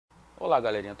Olá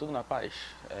galerinha, tudo na paz?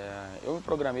 Eu me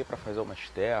programei para fazer uma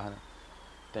externa,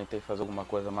 tentei fazer alguma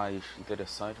coisa mais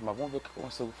interessante, mas vamos ver o que eu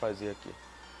consigo fazer aqui.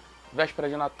 Véspera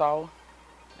de Natal,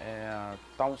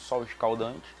 tá um sol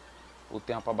escaldante, o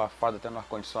tempo abafado até no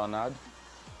ar-condicionado,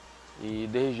 e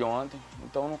desde ontem,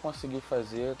 então eu não consegui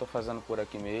fazer, estou fazendo por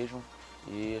aqui mesmo,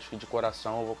 e acho que de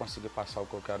coração eu vou conseguir passar o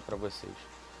que eu quero para vocês.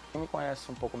 Quem me conhece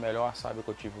um pouco melhor sabe que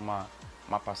eu tive uma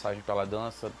passagem pela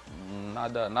dança,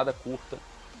 nada curta,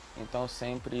 então eu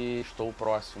sempre estou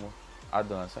próximo à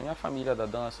dança. Minha família é da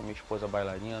dança, minha esposa é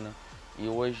bailarina, e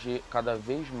hoje cada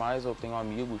vez mais eu tenho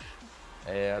amigos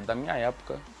da minha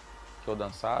época que eu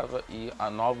dançava e a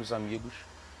novos amigos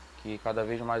que cada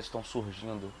vez mais estão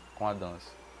surgindo com a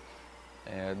dança.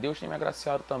 Deus tem me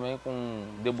agraciado também com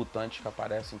debutantes que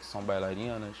aparecem que são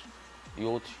bailarinas e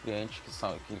outros clientes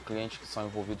que são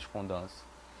envolvidos com dança.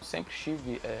 Eu sempre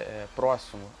estive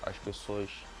próximo às pessoas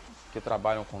que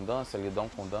trabalham com dança, lidam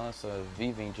com dança,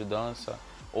 vivem de dança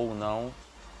ou não,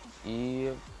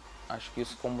 e acho que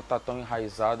isso, como está tão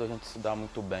enraizado, a gente se dá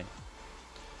muito bem.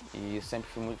 E sempre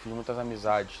fiz muitas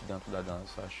amizades dentro da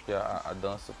dança. Acho que a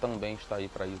dança também está aí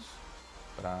para isso,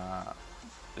 para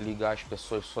ligar as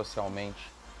pessoas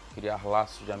socialmente, criar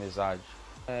laços de amizade.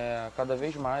 Cada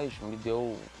vez mais me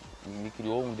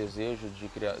criou um desejo de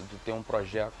ter um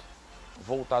projeto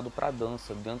voltado para a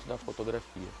dança dentro da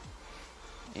fotografia.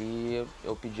 E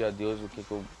eu pedi a Deus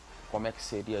como é que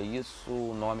seria isso,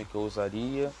 o nome que eu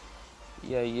usaria,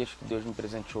 e aí acho que Deus me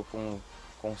presenteou com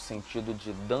o sentido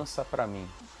de dança para mim.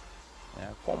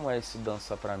 Como é esse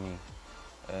dança para mim?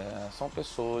 São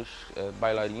pessoas,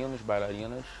 bailarinos,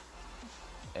 bailarinas,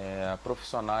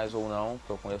 profissionais ou não, que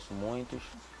eu conheço muitos,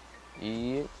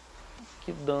 e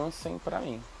que dancem para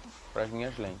mim, para as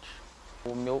minhas lentes.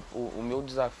 O meu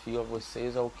desafio a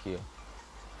vocês é o quê?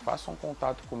 Façam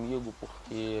contato comigo,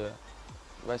 porque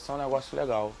vai ser um negócio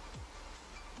legal.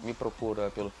 Me procura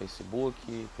pelo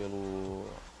Facebook, pelo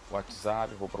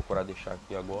WhatsApp, vou procurar deixar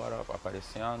aqui agora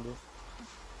aparecendo.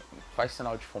 Faz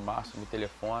sinal de fumaça, me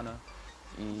telefona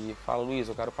e fala: Luiz,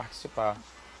 eu quero participar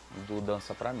do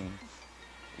Dança Pra Mim.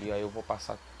 E aí eu vou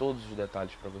passar todos os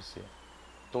detalhes para você,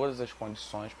 todas as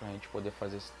condições para a gente poder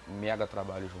fazer esse mega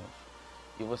trabalho juntos.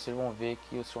 E vocês vão ver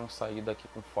que vocês vão sair daqui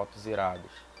com fotos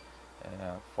iradas,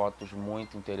 fotos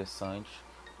muito interessantes.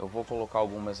 Eu vou colocar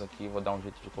algumas aqui, vou dar um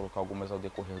jeito de colocar algumas ao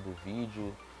decorrer do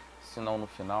vídeo, se não no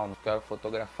final. Eu quero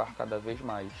fotografar cada vez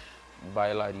mais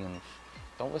bailarinos.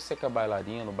 Então você que é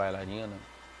bailarino, bailarina,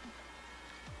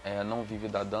 não vive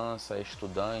da dança, é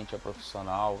estudante, é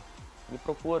profissional, me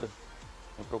procura.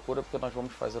 Me procura, porque nós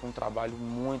vamos fazer um trabalho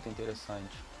muito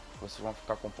interessante. Vocês vão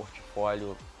ficar com um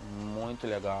portfólio muito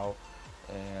legal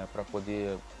para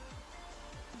poder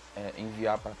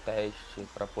enviar para teste,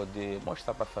 para poder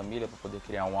mostrar para a família, para poder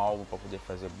criar um álbum, para poder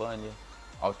fazer banner,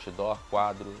 outdoor,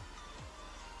 quadro,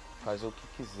 fazer o que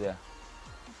quiser.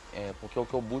 Porque o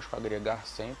que eu busco agregar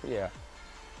sempre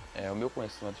o meu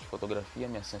conhecimento de fotografia,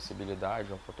 minha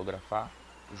sensibilidade ao fotografar,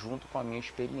 junto com a minha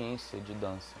experiência de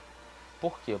dança.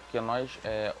 Por quê? Porque nós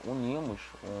unimos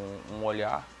um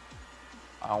olhar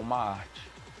a uma arte.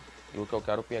 E o que eu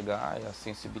quero pegar é a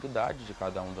sensibilidade de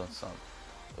cada um dançando.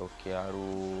 Eu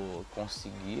quero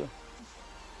conseguir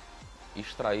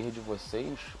extrair de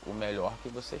vocês o melhor que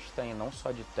vocês têm, não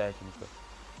só de técnica,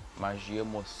 mas de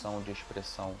emoção, de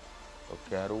expressão. Eu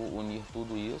quero unir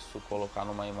tudo isso, colocar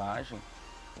numa imagem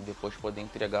e depois poder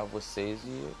entregar a vocês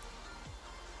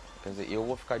quer dizer, eu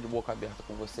vou ficar de boca aberta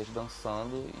com vocês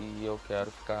dançando, e eu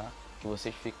quero que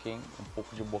vocês fiquem um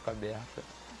pouco de boca aberta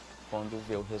quando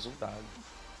ver o resultado.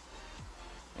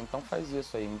 Então faz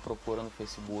isso aí, me procura no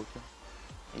Facebook.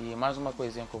 E mais uma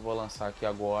coisinha que eu vou lançar aqui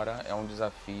agora, é um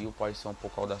desafio, pode ser um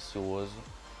pouco audacioso,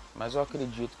 mas eu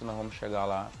acredito que nós vamos chegar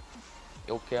lá.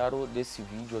 Eu quero, desse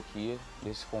vídeo aqui,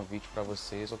 desse convite para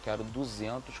vocês, eu quero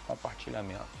 200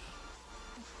 compartilhamentos.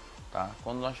 Tá?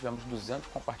 Quando nós tivermos 200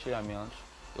 compartilhamentos,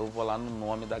 eu vou lá no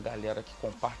nome da galera que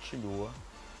compartilhou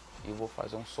e vou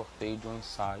fazer um sorteio de um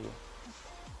ensaio,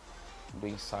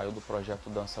 do Projeto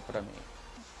Dança Pra Mim.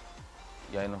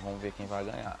 E aí nós vamos ver quem vai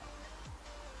ganhar.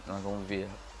 Nós vamos ver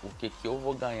o que eu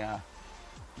vou ganhar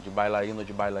de bailarino ou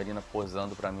de bailarina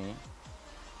posando pra mim,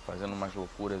 fazendo umas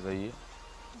loucuras aí.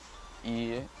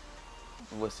 E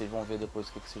vocês vão ver depois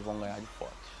o que vocês vão ganhar de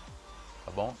fotos.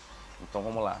 Tá bom? Então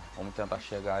vamos lá, vamos tentar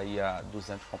chegar aí a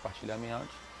 200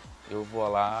 compartilhamentos. Eu vou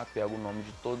lá, pego o nome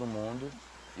de todo mundo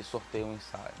e sorteio um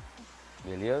ensaio.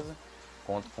 Beleza?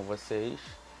 Conto com vocês.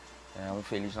 Um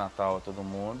Feliz Natal a todo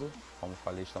mundo. Como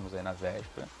falei, estamos aí na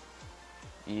véspera.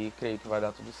 E creio que vai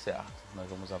dar tudo certo. Nós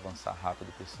vamos avançar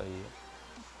rápido com isso aí.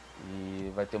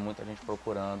 E vai ter muita gente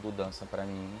procurando Dança Pra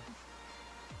Mim.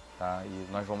 tá? E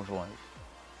nós vamos longe.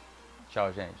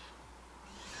 Tchau, gente.